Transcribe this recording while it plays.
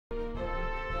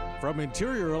From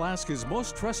Interior Alaska's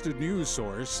most trusted news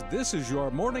source, this is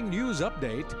your Morning News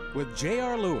Update with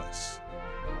J.R. Lewis.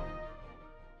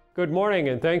 Good morning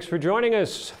and thanks for joining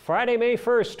us. Friday, May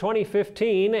 1st,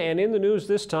 2015, and in the news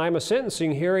this time, a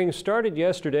sentencing hearing started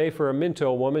yesterday for a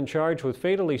Minto woman charged with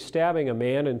fatally stabbing a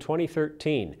man in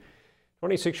 2013.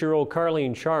 26-year-old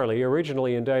Carlene Charlie,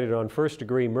 originally indicted on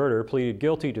first-degree murder, pleaded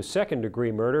guilty to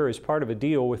second-degree murder as part of a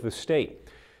deal with the state.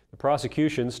 The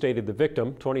prosecution stated the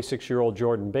victim, 26-year-old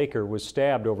Jordan Baker, was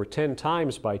stabbed over 10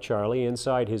 times by Charlie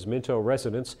inside his Minto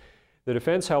residence. The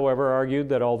defense, however, argued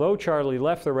that although Charlie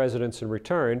left the residence and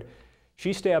returned,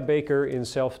 she stabbed Baker in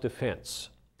self-defense.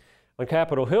 On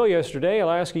Capitol Hill yesterday,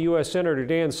 Alaska U.S. Senator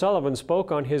Dan Sullivan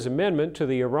spoke on his amendment to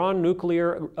the Iran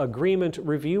Nuclear Agreement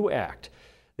Review Act.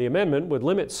 The amendment would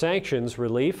limit sanctions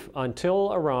relief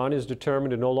until Iran is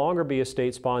determined to no longer be a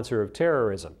state sponsor of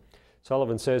terrorism.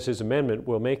 Sullivan says his amendment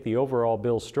will make the overall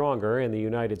bill stronger and the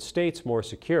United States more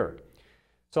secure.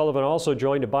 Sullivan also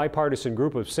joined a bipartisan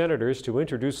group of senators to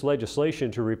introduce legislation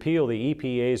to repeal the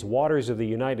EPA's Waters of the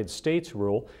United States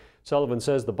rule. Sullivan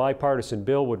says the bipartisan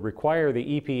bill would require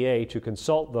the EPA to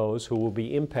consult those who will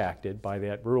be impacted by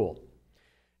that rule.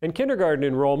 And kindergarten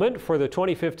enrollment for the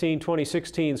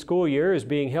 2015-2016 school year is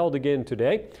being held again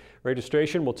today.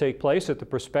 Registration will take place at the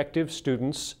prospective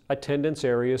students' attendance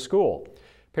area school.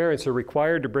 Parents are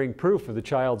required to bring proof of the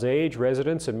child's age,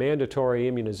 residence, and mandatory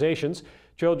immunizations.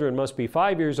 Children must be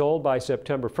 5 years old by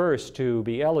September 1st to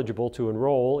be eligible to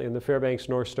enroll in the Fairbanks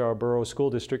North Star Borough School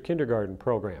District kindergarten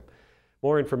program.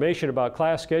 More information about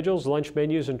class schedules, lunch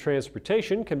menus, and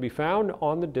transportation can be found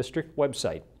on the district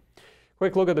website.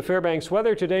 Quick look at the Fairbanks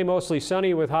weather. Today, mostly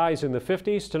sunny with highs in the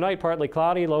 50s. Tonight, partly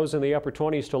cloudy, lows in the upper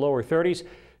 20s to lower 30s.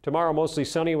 Tomorrow, mostly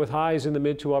sunny with highs in the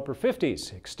mid to upper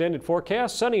 50s. Extended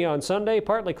forecast, sunny on Sunday,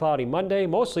 partly cloudy Monday,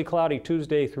 mostly cloudy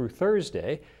Tuesday through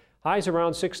Thursday. Highs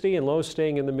around 60 and lows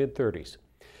staying in the mid-30s.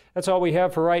 That's all we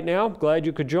have for right now. Glad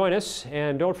you could join us.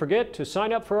 And don't forget to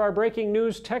sign up for our breaking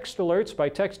news text alerts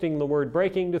by texting the word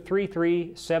breaking to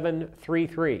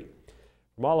 33733.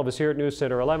 From all of us here at News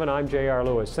Center 11, I'm J.R.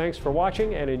 Lewis. Thanks for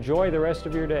watching and enjoy the rest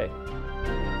of your day.